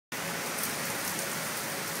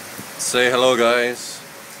Say hello, guys.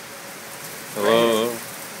 Hello.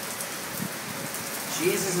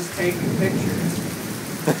 Jesus is taking pictures.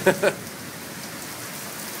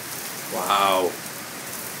 Wow.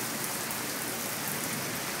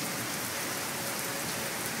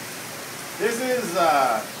 This is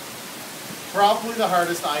probably the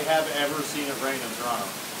hardest I have ever seen it rain in Toronto.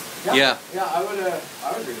 Yeah. Yeah, I would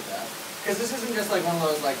agree with that. Because this isn't just like one of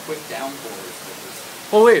those like quick downpours.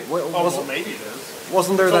 Well, wait. Oh, well, maybe it is.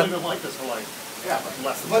 Wasn't there It's that? only been like this for like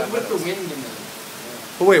less than But 10 with the minutes. wind and the...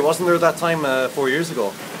 But wait, wasn't there that time 4 years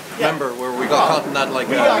ago? Yeah. Remember where we got caught in that like?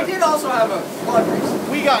 We We did also have a flood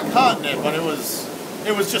recently. We got caught in it, but it was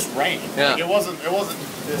just rain. Yeah. Like, it wasn't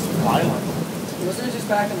this violent. Wasn't it just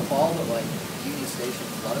back in the fall that like Union Station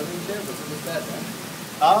flooded and shit? Was it this bad then?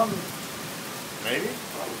 Maybe.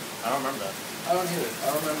 I don't remember that. I don't either. I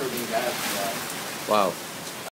don't remember being bad for that. Wow.